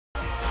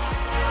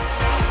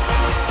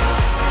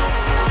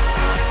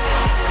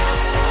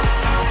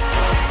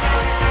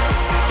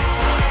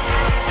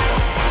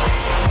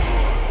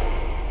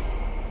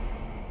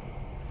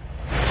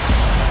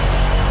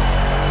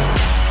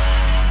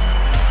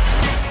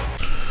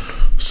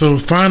So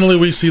finally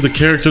we see the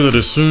character that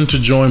is soon to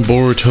join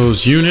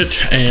Boruto's unit,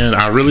 and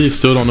I really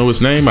still don't know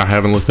his name. I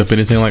haven't looked up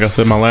anything like I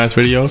said in my last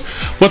video.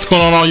 What's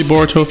going on, all you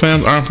Boruto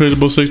fans? I'm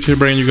Predictable60 here,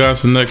 bringing you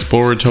guys the next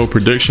Boruto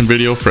prediction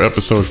video for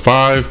episode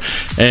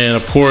 5. And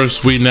of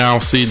course we now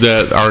see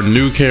that our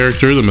new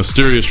character, the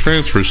mysterious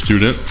transfer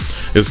student,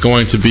 is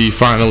going to be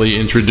finally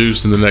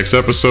introduced in the next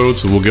episode,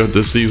 so we'll get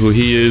to see who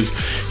he is.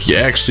 He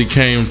actually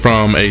came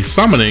from a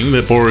summoning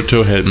that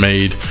Boruto had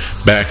made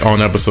back on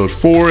episode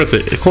 4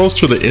 close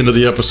to the end of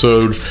the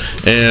episode,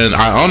 and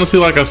I honestly,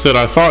 like I said,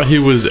 I thought he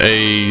was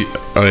a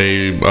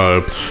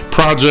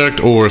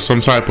project or some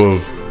type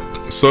of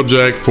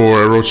subject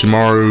for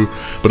Orochimaru,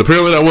 but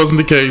apparently that wasn't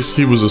the case.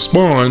 He was a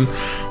spawn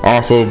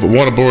off of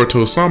one of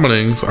Boruto's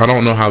summonings. I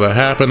don't know how that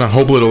happened. I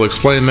hope it'll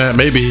explain that.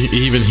 Maybe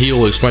even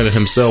he'll explain it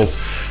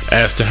himself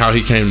as to how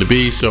he came to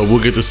be, so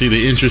we'll get to see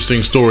the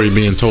interesting story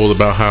being told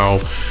about how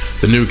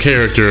the new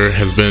character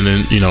has been,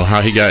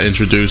 how he got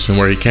introduced and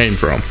where he came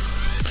from.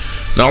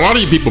 Now, a lot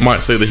of you people might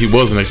say that he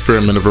was an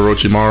experiment of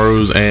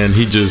Orochimaru's and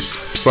he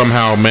just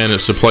somehow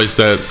managed to place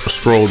that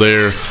scroll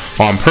there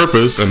on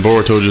purpose, and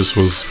Boruto just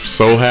was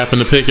so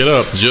happened to pick it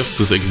up,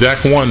 just this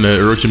exact one that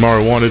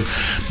Orochimaru wanted.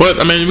 But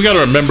I mean, we got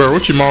to remember,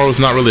 Orochimaru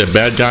is not really a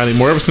bad guy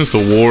anymore. Ever since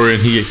the war,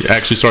 and he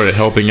actually started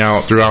helping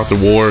out throughout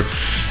the war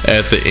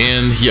at the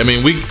end,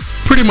 we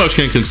pretty much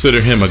can consider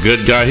him a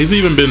good guy. He's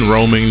even been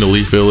roaming the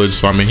Leaf Village,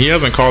 so I mean, he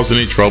hasn't caused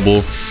any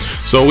trouble.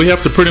 So we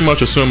have to pretty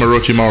much assume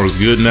Orochimaru is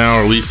good now,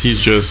 or at least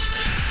he's just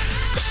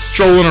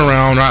strolling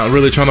around, not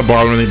really trying to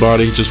bother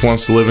anybody. He just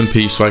wants to live in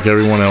peace like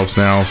everyone else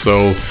now.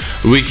 So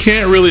we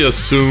can't really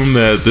assume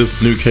that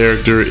this new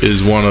character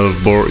is one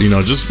of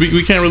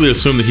we can't really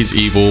assume that he's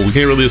evil. We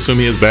can't really assume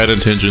he has bad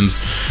intentions.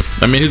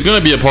 I mean, he's going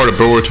to be a part of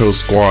Boruto's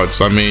squad,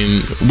 so I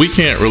mean, we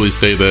can't really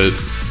say that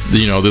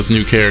this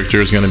new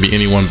character is going to be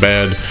anyone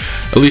bad.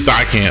 At least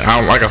I can't.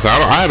 Like I said,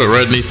 I haven't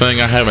read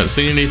anything. I haven't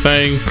seen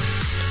anything.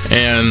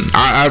 And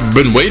I've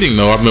been waiting,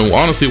 though. I've been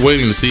honestly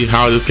waiting to see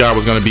how this guy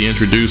was going to be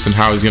introduced and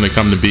how he's going to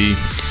come to be.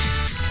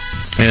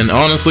 And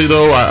honestly,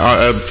 though,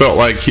 I felt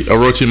like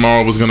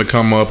Orochimaru was going to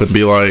come up and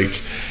be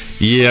like,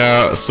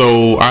 yeah,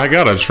 so I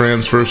got a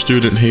transfer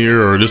student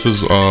here, or this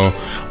is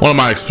one of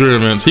my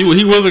experiments.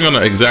 He wasn't going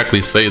to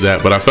exactly say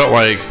that, but I felt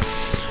like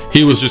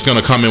he was just going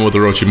to come in with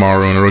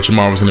Orochimaru, and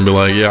Orochimaru was going to be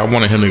like, yeah, I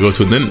wanted him to go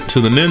to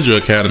the Ninja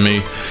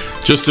Academy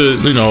just to,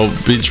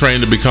 be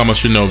trained to become a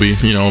shinobi,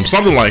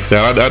 something like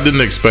that. I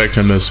didn't expect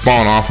him to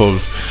spawn off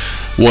of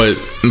what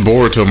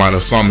Boruto might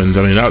have summoned.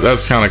 I mean,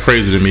 that's kind of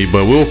crazy to me,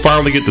 but we'll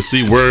finally get to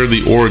see where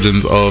the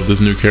origins of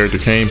this new character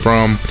came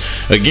from.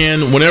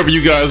 Again, whenever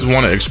you guys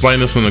want to explain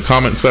this in the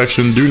comment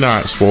section, do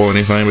not spoil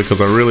anything,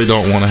 because I really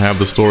don't want to have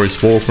the story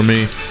spoiled for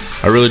me.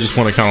 I really just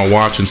want to kind of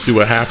watch and see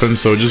what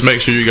happens. So just make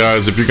sure you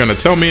guys, if you're going to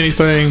tell me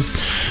anything,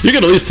 you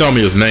can at least tell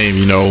me his name,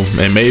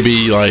 and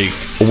maybe like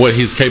what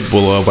he's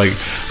capable of. Like,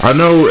 I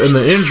know in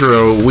the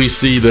intro we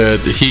see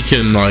that he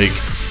can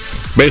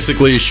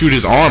basically shoot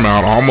his arm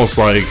out almost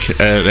like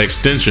an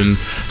extension,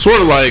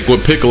 sort of like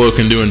what Piccolo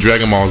can do in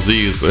Dragon Ball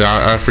Z.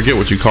 I forget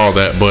what you call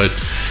that, but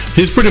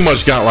he's pretty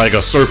much got like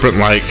a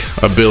serpent-like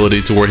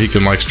ability to where he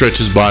can stretch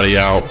his body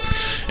out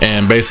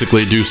and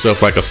basically do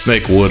stuff like a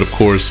snake would, of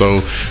course. So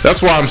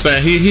that's why I'm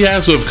saying he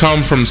has to have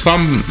come from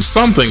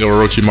something of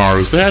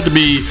Orochimaru's. So it had to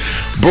be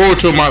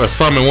Boruto might have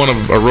summoned one of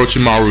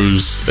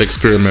Orochimaru's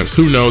experiments.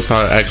 Who knows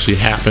how it actually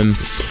happened?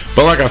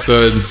 But like I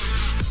said,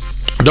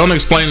 don't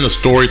explain the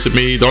story to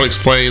me. Don't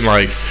explain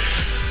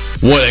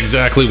what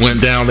exactly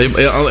went down. If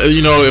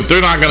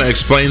they're not going to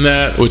explain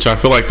that, which I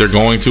feel like they're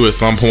going to at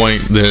some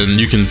point, then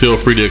you can feel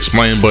free to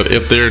explain. But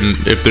if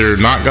they're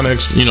not going to,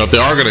 if they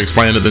are going to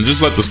explain it, then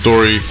just let the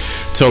story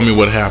tell me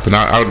what happened.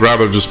 I would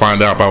rather just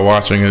find out by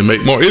watching and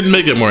it'd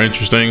make it more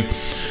interesting.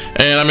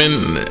 And I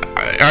mean,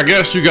 I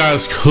guess you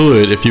guys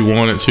could, if you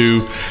wanted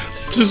to,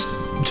 just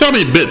tell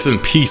me bits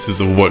and pieces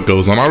of what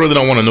goes on. I really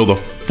don't want to know the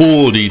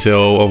full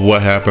detail of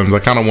what happens. I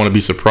kind of want to be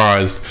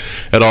surprised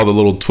at all the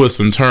little twists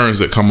and turns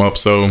that come up.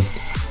 So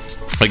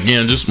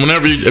again, just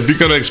if you're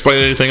going to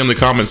explain anything in the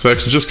comment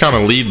section, just kind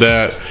of leave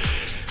that.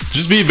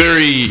 Just be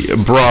very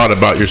broad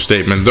about your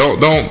statement.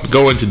 Don't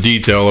go into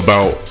detail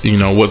about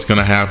what's going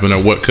to happen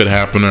or what could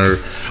happen or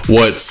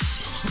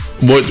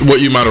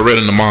what you might have read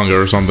in the manga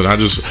or something. I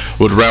just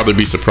would rather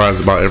be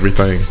surprised about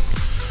everything.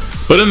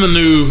 But in the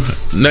new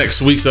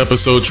next week's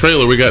episode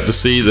trailer, we got to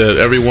see that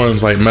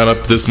everyone's met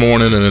up this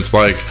morning, and it's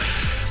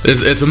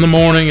in the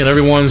morning, and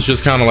everyone's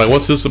just kind of like,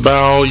 what's this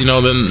about?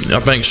 Then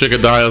I think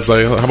Shikadaya's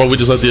like, how about we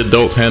just let the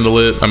adults handle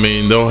it? I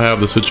mean, they'll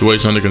have the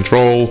situation under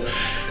control.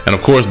 And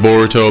of course,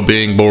 Boruto,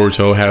 being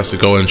Boruto, has to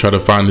go and try to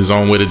find his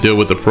own way to deal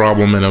with the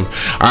problem. And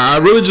I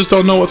really just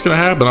don't know what's going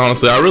to happen,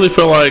 honestly. I really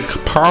feel like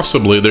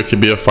possibly there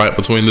could be a fight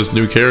between this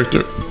new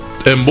character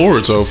and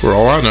Boruto, for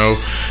all I know.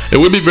 It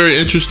would be very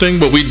interesting,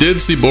 but we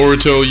did see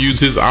Boruto use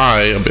his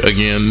eye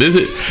again.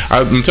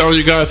 I'm telling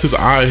you guys, his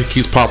eye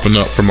keeps popping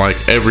up from like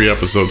every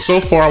episode. So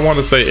far, I want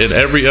to say in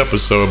every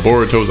episode,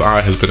 Boruto's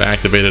eye has been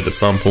activated at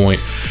some point.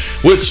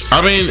 Which,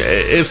 I mean,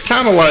 it's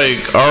kind of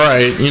like,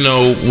 alright, you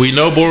know, we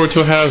know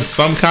Boruto has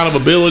some kind of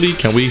ability.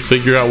 Can we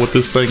figure out what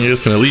this thing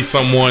is? Can at least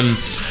someone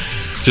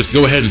just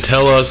go ahead and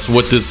tell us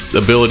what this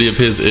ability of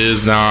his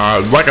is? Now,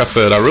 like I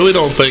said, I really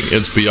don't think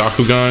it's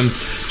Byakugan,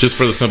 just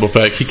for the simple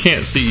fact he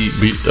can't see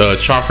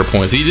chakra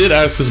points. He did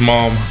ask his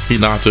mom,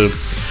 Hinata,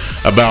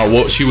 about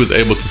what she was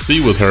able to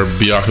see with her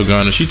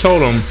Byakugan, and she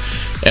told him,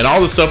 and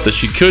all the stuff that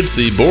she could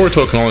see,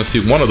 Boruto can only see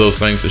one of those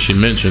things that she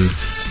mentioned,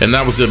 and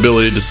that was the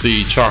ability to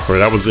see chakra.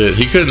 That was it.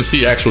 He couldn't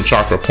see actual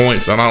chakra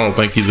points, and I don't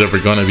think he's ever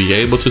going to be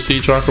able to see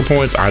chakra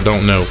points. I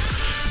don't know,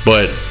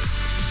 but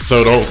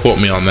so don't quote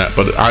me on that.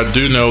 But I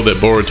do know that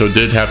Boruto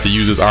did have to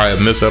use his eye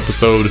in this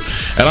episode,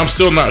 and I'm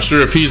still not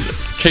sure if he's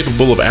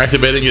capable of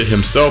activating it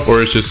himself,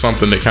 or it's just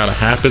something that kind of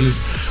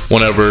happens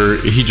whenever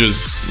he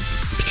just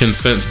can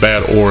sense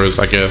bad auras,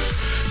 I guess.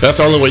 That's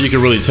the only way you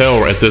can really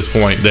tell at this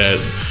point, that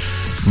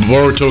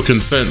Boruto can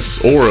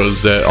sense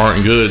auras that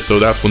aren't good, so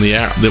that's when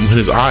when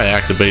his eye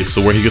activates,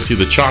 so where he can see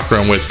the chakra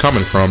and where it's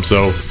coming from.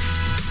 So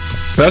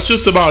that's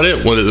just about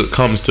it when it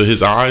comes to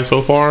his eye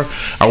so far.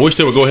 I wish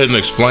they would go ahead and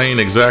explain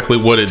exactly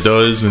what it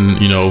does and,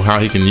 you know, how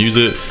he can use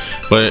it.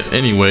 But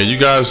anyway, you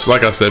guys,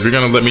 like I said, if you're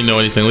going to let me know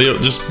anything,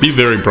 just be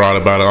very broad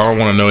about it. I don't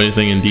want to know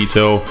anything in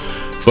detail.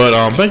 But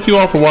thank you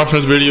all for watching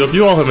this video. If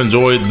you all have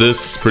enjoyed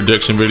this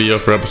prediction video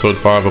for episode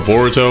 5 of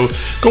Boruto,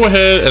 go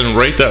ahead and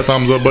rate that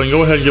thumbs up button.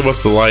 Go ahead and give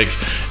us the like.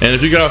 And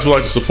if you guys would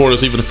like to support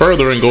us even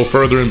further and go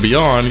further and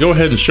beyond, go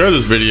ahead and share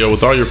this video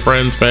with all your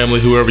friends, family,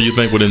 whoever you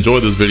think would enjoy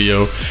this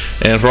video.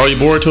 And for all you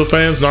Boruto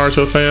fans,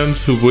 Naruto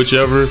fans,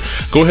 whichever,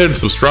 go ahead and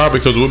subscribe,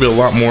 because there will be a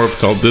lot more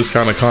of this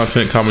kind of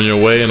content coming your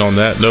way. And on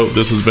that note,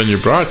 this has been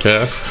your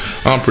broadcast.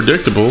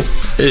 Unpredictable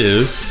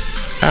is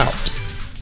out.